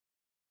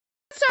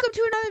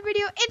welcome to another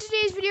video. In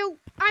today's video,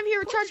 I'm here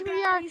with Charge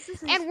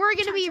VR, and we're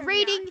going to be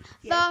rating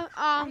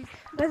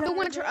the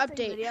winter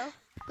update.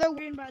 We're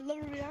going to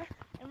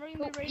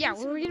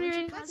be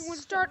rating.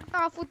 Let's start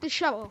off with the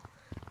shovel.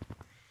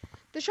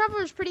 The shovel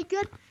is pretty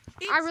good.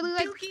 I really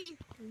like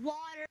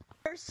water.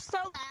 So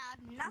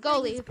bad.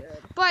 Goalie,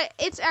 but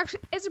it's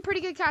a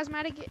pretty good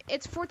cosmetic.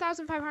 It's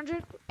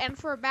 4,500, and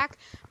for a back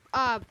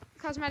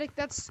cosmetic,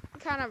 that's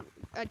kind of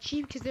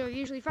cheap because they're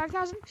usually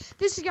 5,000.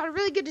 This has got a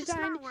really good design.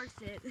 It's not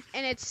worth it.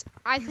 And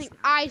I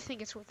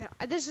think it's worth it.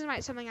 This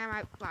is something I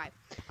might buy.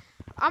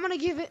 I'm gonna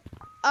give it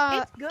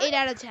 8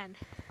 out of 10.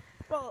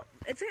 Well,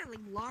 it's got like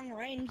long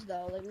range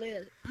though. Like look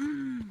at it.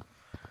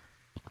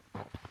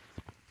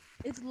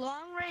 It's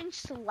long range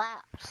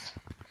slaps.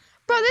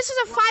 Bro, this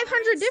is a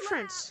 500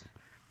 difference.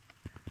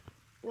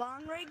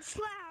 Long range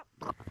slap.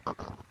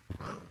 All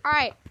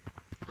right,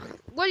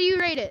 what do you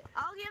rate it?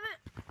 I'll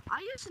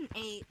use an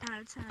 8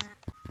 out of 10.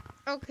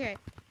 Okay.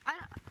 8.5.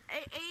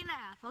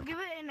 I'll give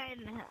it an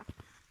 8.5.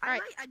 I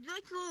do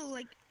like the little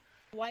like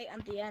white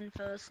at the end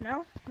for the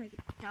snow. Like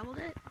doubled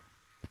it.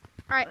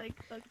 All right.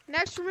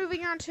 Next, we're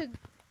moving on to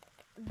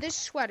this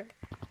sweater.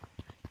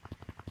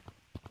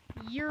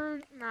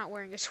 You're not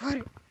wearing a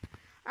sweater.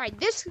 All right.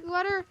 This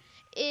sweater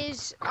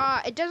is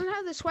it doesn't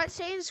have the sweat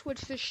stains,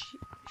 which the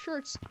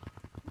shirts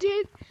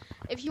did.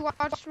 If you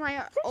watched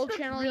my old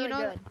channel, really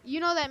you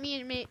know that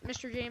me and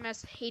Mr.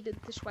 JMS hated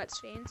the sweat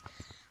stains.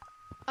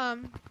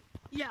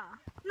 Yeah.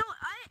 No,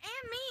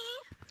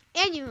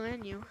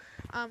 And you.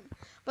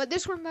 But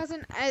this one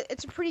doesn't.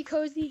 It's pretty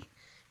cozy.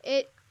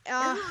 It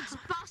looks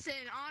busted,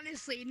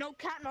 honestly. No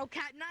cat.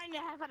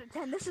 9.5 out of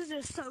 10. This is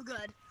just so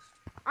good.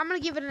 I'm gonna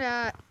give it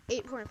a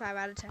 8.5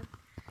 out of 10.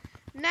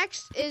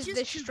 Next is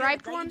the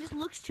striped one. It just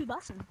looks too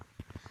busted.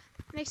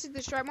 Next is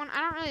the striped one.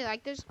 I don't really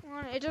like this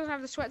one. It doesn't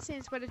have the sweat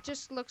stains, but it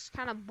just looks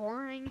kind of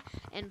boring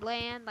and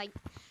bland. Like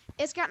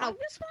it's got no.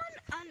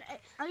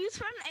 I'll use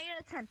one an 8 out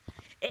of 10.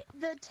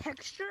 The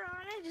texture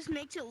on it just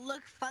makes it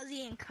look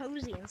fuzzy and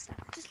cozy and stuff.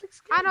 It just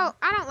looks good. I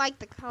don't like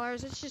the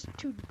colors. It's just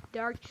too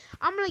dark.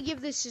 I'm gonna give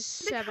this a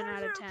 7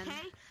 out of 10.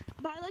 Okay,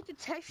 but I like the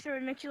texture.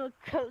 It makes you look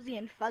cozy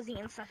and fuzzy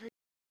and stuff.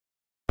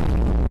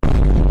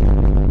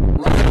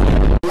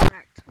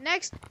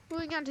 Next,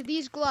 moving on to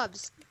these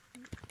gloves.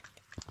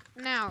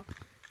 Now,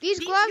 these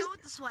gloves go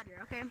with the sweater,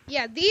 okay?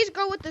 Yeah, these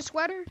go with the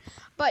sweater,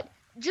 but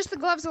just the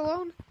gloves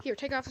alone. Here,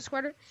 take off the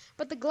sweater.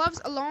 But the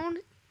gloves alone,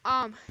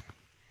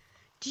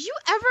 did you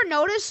ever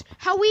notice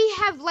how we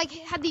have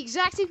had the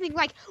exact same thing?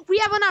 Like, we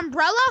have an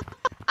umbrella,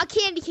 a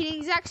candy cane in the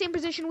exact same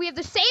position. We have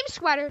the same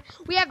sweater.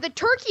 We have the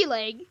turkey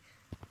leg.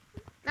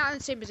 Not in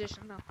the same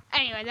position, no.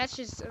 Anyway, that's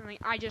just something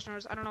I just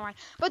noticed. I don't know why.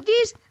 But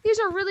these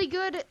are really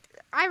good.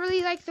 I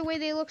really like the way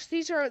they look.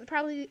 These are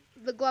probably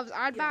the gloves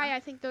I'd buy. I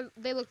think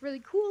they look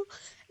really cool.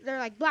 They're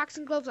like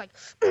boxing gloves, like.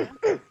 How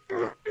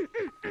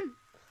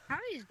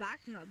are these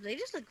boxing gloves? They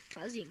just look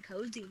fuzzy and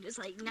cozy, just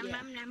like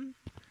num.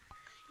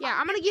 Yeah,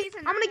 I'm gonna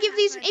give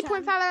these an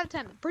 8.5 out of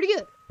 10. Pretty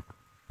good.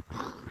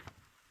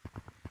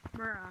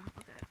 Bruh.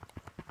 Okay.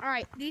 All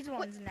right. These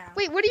ones now.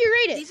 Wait, what do you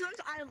rate it? These ones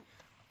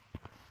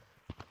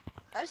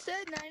I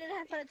said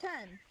 9.5 out of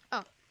 10. Oh.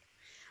 All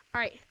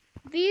right.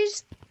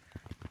 These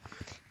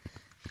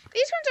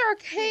ones are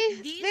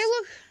okay.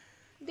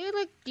 They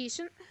look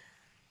decent.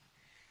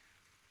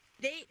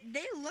 They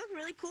look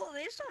really cool.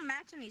 They just don't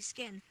match any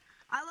skin.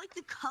 I like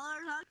the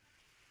color.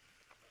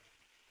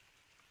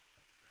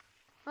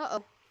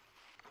 Uh-oh.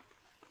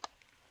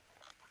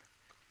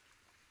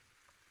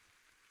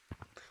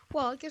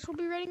 Well, I guess we'll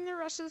be rating the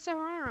rest of the stuff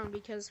on our own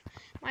because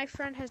my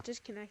friend has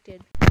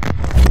disconnected.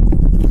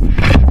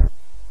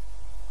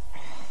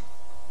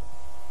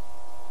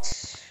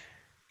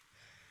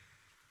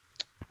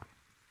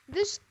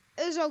 This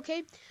is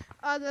okay.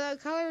 The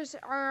colors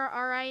are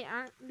alright.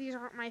 These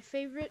aren't my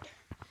favorite.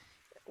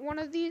 One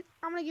of these,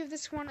 I'm gonna give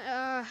this one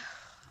let's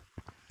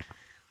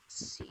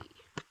see.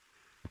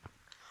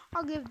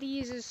 I'll give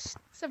these a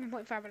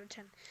 7.5 out of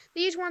 10.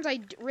 These ones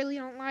I really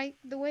don't like.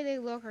 The way they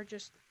look are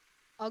just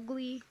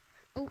ugly.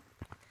 Oh,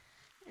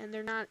 and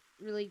they're not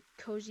really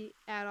cozy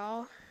at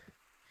all.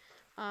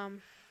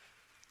 I'm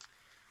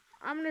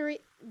gonna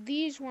rate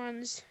these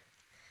ones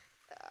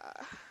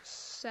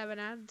 7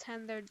 out of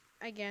 10. They're,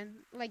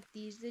 again, like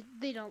these.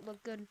 They don't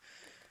look good.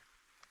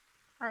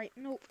 Alright,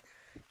 nope.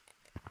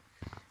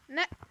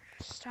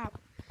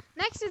 Stop.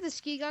 Next is the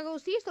ski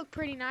goggles. These look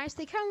pretty nice.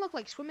 They kind of look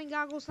like swimming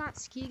goggles, not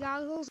ski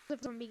goggles,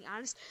 if I'm being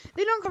honest.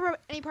 They don't cover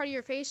up any part of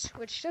your face,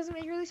 which doesn't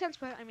make really sense,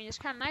 but, I mean, it's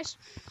kind of nice.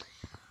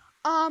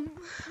 I'm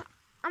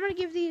going to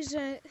give these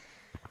 8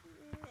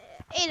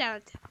 out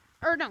of 10.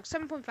 Or, no,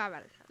 7.5 out of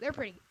 10. They're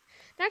pretty good.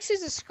 Next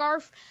is the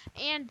scarf,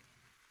 and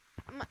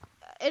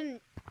in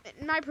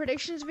my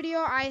predictions video,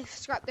 I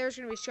thought there was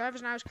going to be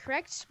scarves, and I was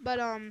correct, but,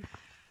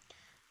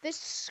 this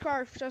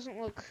scarf doesn't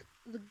look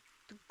the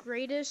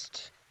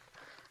greatest.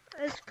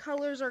 Its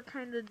colors are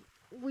kind of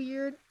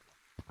weird.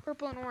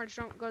 Purple and orange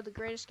don't go the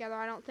greatest together,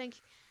 I don't think.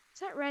 Is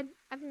that red?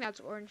 I think that's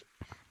orange.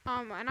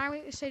 And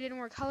I say didn't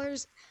wear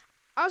colors.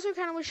 I also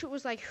kind of wish it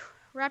was like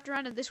wrapped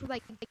around and this would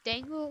like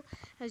dangle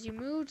as you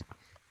moved.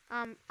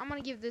 I'm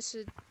gonna give this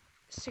a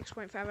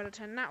 6.5 out of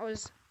 10. That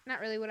was not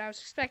really what I was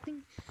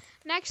expecting.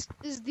 Next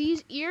is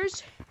these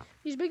ears,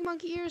 these big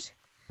monkey ears.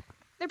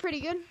 They're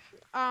pretty good.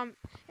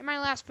 In my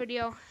last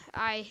video,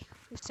 I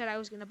said I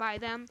was gonna buy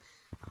them.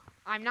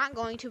 I'm not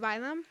going to buy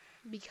them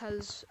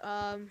because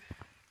why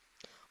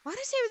did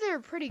I say they were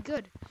pretty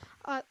good?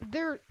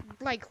 They're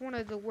like one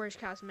of the worst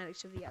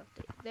cosmetics of the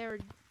update. They're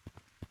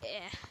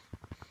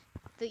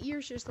the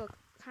ears just look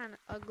kind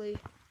of ugly.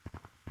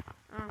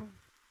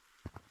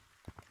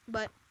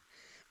 But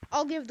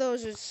I'll give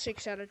those a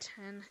 6 out of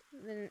 10.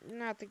 They're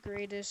not the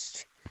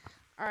greatest.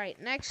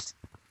 Alright, next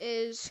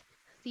is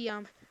the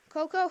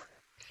Coco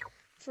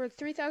for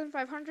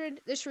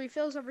 3,500. This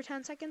refills over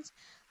 10 seconds.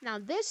 Now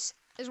this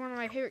is one of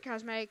my favorite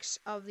cosmetics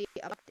of the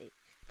update.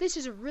 This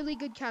is a really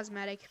good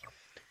cosmetic.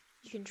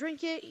 You can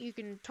drink it, you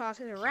can toss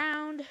it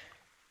around.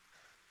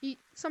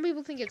 Some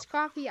people think it's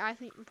coffee. I'm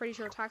pretty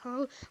sure it's hot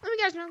cocoa. Let me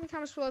guys know in the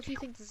comments below if you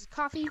think this is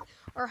coffee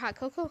or hot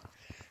cocoa.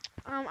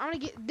 I'm gonna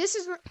get. This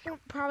is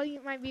probably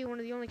might be one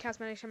of the only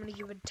cosmetics I'm gonna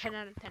give a 10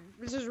 out of 10.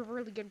 This is a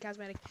really good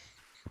cosmetic.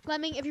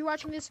 Lemming, if you're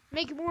watching this,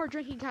 make more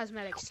drinking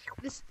cosmetics.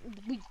 This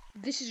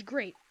is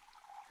great.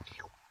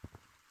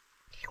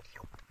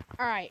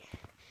 All right,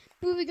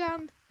 moving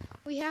on.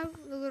 We have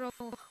the little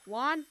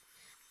wand.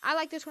 I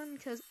like this one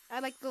because I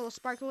like the little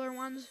sparkler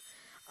ones.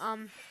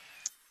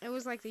 It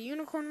was like the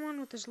unicorn one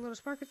with this little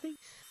sparkle thing.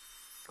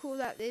 Cool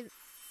that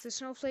it's a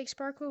snowflake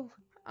sparkle.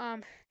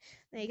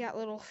 They got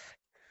little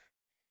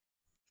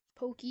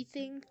pokey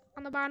thing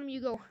on the bottom.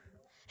 You go,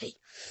 hey.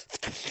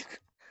 I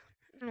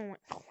don't know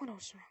what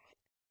else is wrong with it.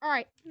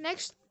 Alright,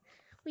 next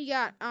we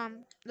got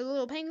the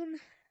little penguin,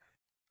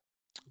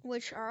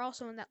 which are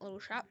also in that little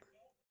shop. I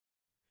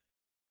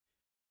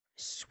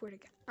swear to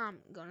God, I'm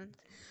gonna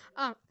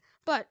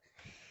but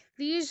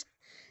this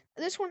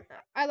one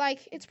I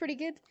like. It's pretty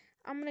good.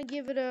 I'm gonna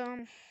give it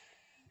a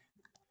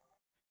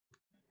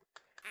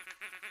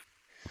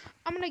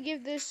I'm gonna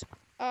give this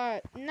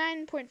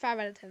 9.5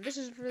 out of 10. This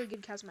is a really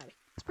good cosmetic.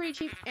 It's pretty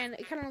cheap, and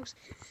it kind of looks,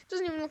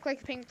 doesn't even look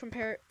like a penguin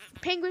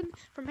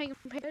from Penguin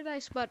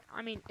Paradise, but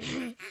I mean,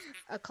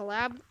 a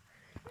collab,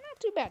 not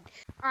too bad.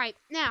 All right,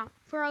 now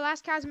for our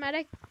last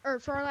cosmetic, or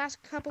for our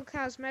last couple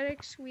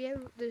cosmetics, we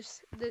have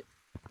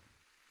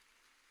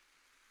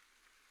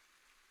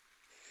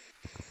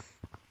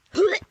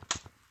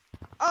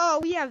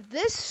we have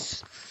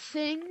this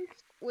thing,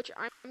 which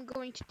I'm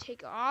going to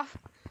take off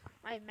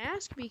my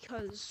mask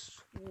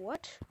because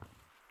what?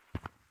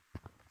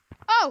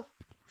 Oh,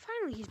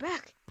 finally he's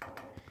back.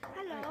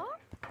 Hello.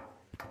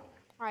 All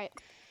right.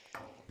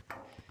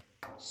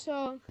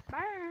 So,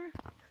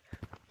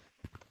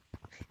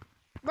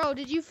 bro,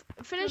 did you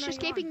finish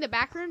escaping the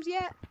back rooms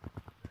yet?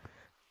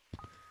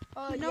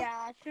 Oh no. Yeah,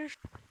 I finished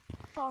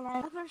all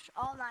 9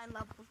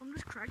 levels. I'm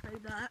just correct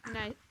like that.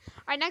 Nice.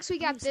 All right, next we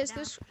got this.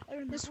 This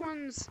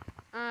one's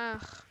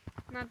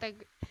not that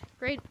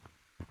great.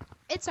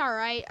 It's all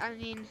right. I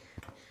mean,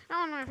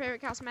 not one of my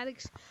favorite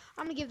cosmetics.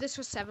 I'm gonna give this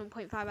a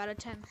 7.5 out of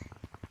 10.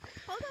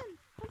 Hold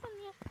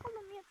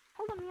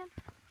on, man.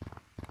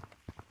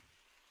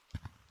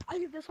 I'll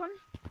give this one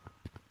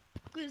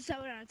a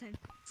 7 out of 10.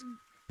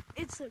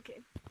 It's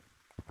okay.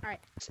 Alright,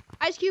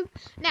 Ice Cube.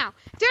 Now,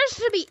 if there's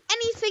to be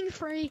anything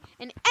free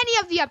in any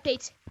of the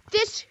updates,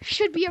 this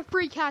should be a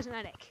free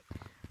cosmetic.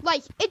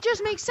 Like, it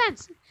just makes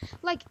sense.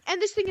 Like, and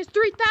this thing is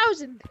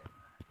 3,000.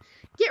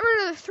 Get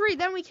rid of the 3,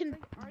 then we can.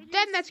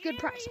 Then that's a good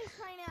price.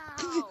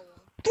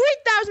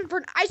 3,000 for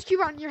an Ice Cube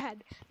on your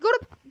head. Go to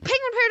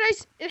Penguin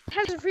Paradise. It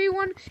has a free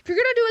one. If you're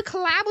gonna do a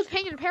collab with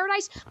Penguin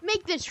Paradise,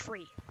 make this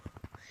free.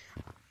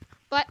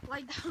 But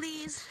like,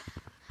 please.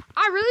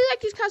 I really like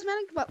this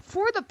cosmetic, but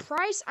for the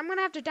price, I'm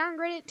gonna have to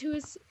downgrade it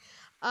to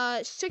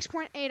a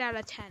 6.8 out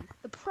of 10.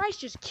 The price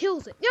just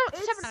kills it. You know,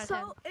 it's 7 out of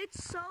 10.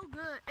 It's so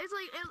good. It's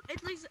like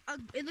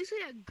it looks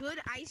like a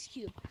good Ice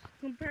Cube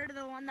compared to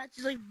the one that's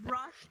just like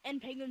brushed in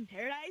Penguin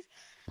Paradise.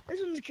 This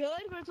one's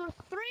good, but it's worth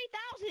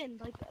 3,000.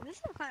 Like, this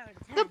is a 5 out of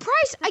 10. The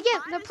price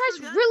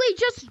really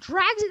just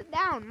drags it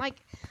down.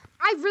 Like,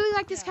 I really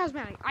like this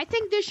cosmetic. I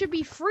think this should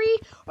be free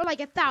or like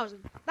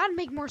 1,000. That'd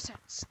make more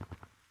sense.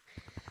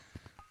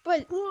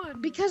 But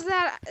because of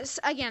that,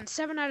 again,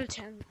 7 out of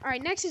 10. All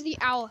right, next is the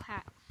owl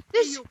hat.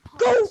 This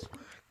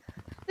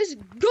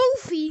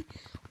goofy,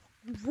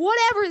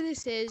 whatever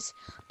this is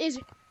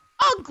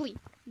ugly.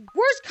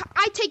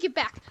 I take it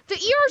back. The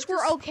ears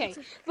were okay,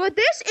 but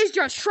this is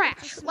just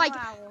trash. Like,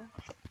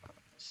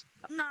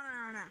 no.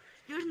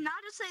 You're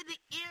not to say the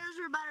ears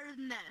were better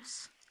than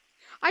this.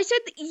 I said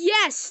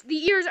yes,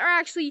 the ears are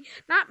actually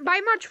not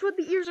by much, but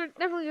the ears are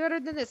definitely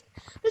better than this.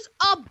 This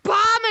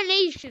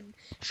abomination.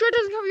 Sure, it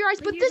doesn't cover your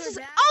eyes, but this is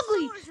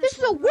ugly. This is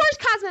the worst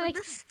cosmetic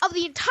of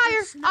the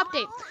entire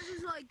update. This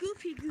is like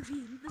goofy.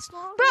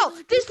 Bro,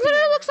 this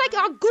literally looks like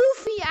a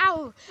goofy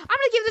owl. I'm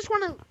gonna give this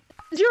one a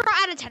 0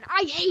 out of 10.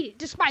 I hate it,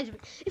 despise it.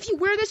 If you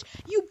wear this,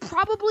 you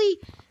probably.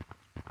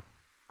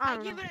 I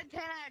give it a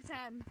 10 out of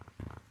 10.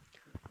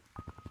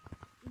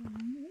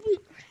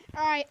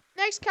 Alright,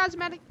 next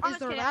cosmetic is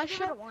the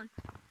Russia.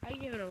 I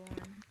give it a 1.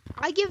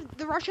 I give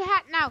the Russia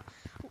hat. Now,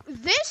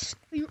 this,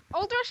 the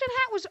older Russian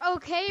hat was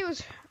okay. It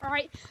was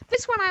alright.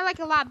 This one I like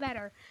a lot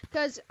better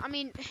because I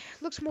mean,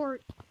 looks more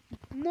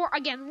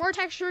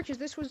texture. Because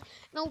this was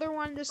an older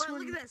one. This one.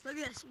 Look at this. Look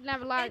at this. Didn't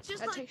have a lot It's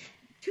just of like texture.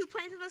 2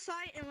 planes on the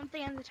side and 1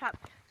 thing on the top.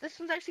 This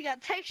one's actually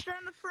got texture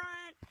on the front.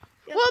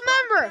 Well,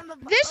 remember,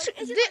 like,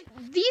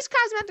 these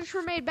cosmetics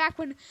were made back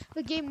when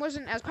the game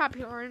wasn't as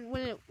popular and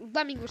when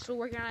Lemming was still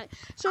working on it.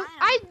 So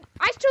I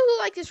still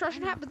like this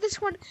Russian hat, but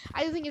this one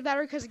I think is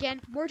better because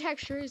again, more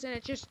textures and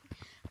it's just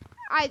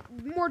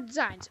more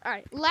designs. All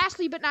right,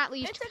 lastly but not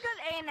least, it's a good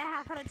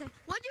 8.5 out of 10.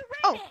 What'd you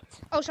rate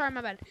it? Oh, sorry,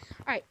 my bad.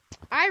 All right,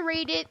 I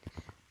rate it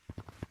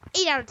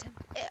 8 out of 10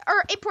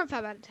 or 8.5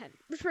 out of 10. It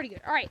was pretty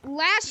good. All right,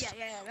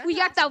 we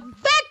got the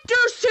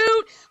Vector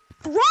suit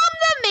from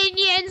the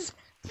Minions.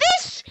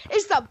 This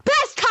is the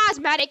best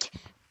cosmetic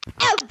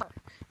ever.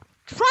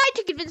 Try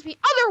to convince me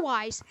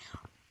otherwise.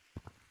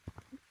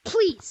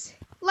 Please.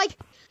 Like,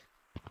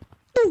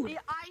 dude. The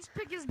ice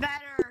pick is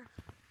better.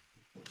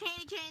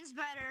 Candy cane's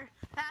better.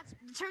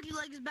 The turkey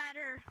leg is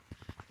better.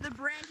 The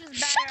branch is better.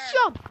 Shut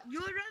up. You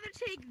would rather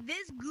take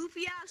this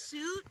goofy ass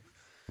suit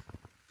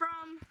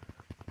from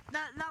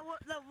that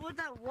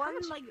one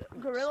like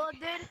gorilla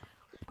did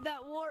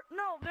that wore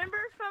remember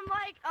from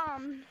like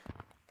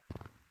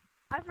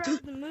I forgot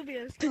what the movie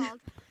is called,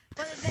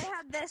 but they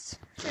had this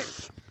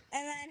shirt,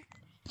 and then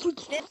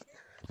this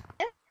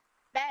is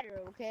better,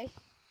 okay?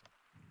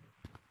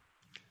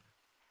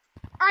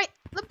 Alright,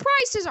 the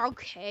price is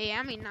okay.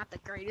 I mean, not the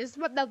greatest,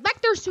 but the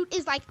Vector suit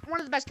is like one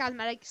of the best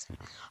cosmetics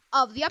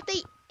of the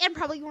update, and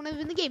probably one of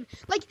them in the game.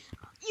 Like,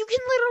 you can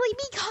literally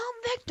become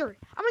Vector.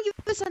 I'm gonna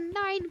give this a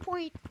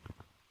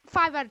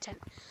 9.5 out of 10.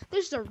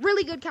 This is a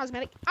really good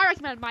cosmetic. I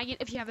recommend buying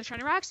it if you have the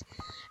shiny rocks.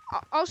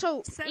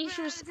 Also, 7 out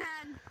of 10.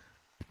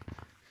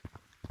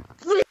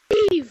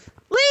 Leave!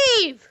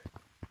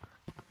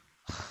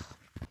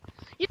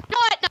 You know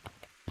what? No,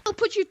 I'll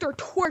put you through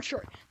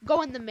torture.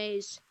 Go in the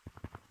maze.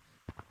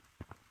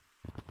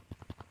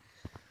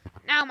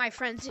 Now, my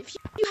friends, if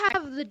you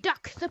have the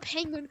duck, the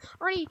penguin,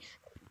 or any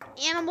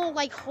animal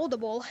like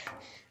holdable,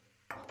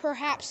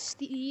 perhaps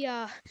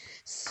the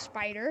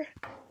spider,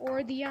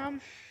 or the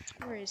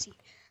where is he?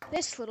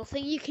 This little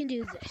thing, you can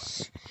do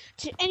this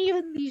to any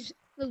of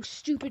those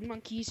stupid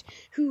monkeys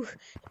who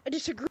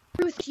disagree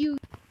with you.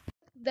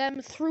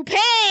 Them through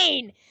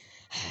pain.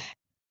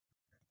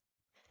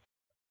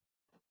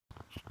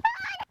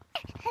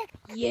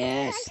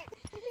 Yes.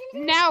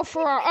 Now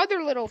for our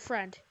other little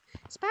friend,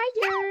 Spider.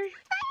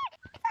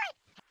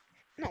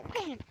 No,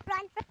 man.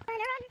 Run.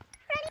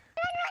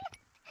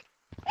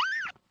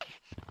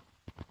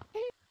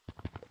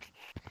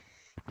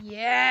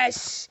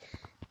 Yes.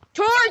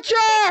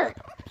 Torture.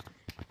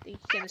 Think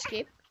he can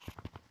escape?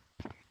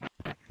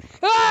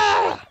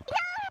 Ah!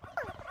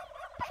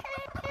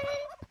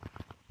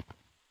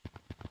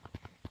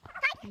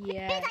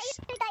 Yes.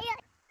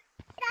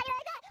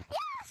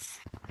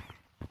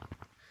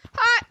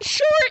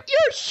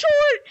 You're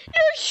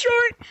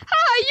short.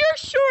 You're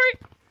short.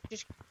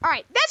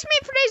 Alright, that's me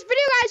for today's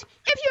video, guys.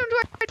 If you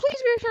enjoyed,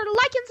 please be sure to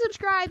like and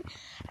subscribe.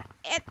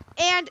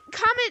 And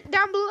comment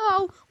down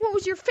below what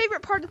was your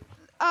favorite part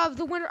of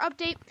the winter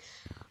update.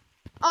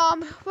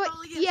 But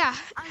yeah,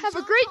 have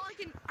a great...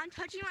 I'm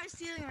touching my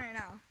ceiling right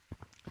now.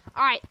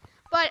 Alright,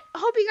 but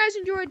hope you guys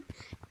enjoyed.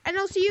 And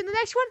I'll see you in the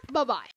next one. Bye-bye.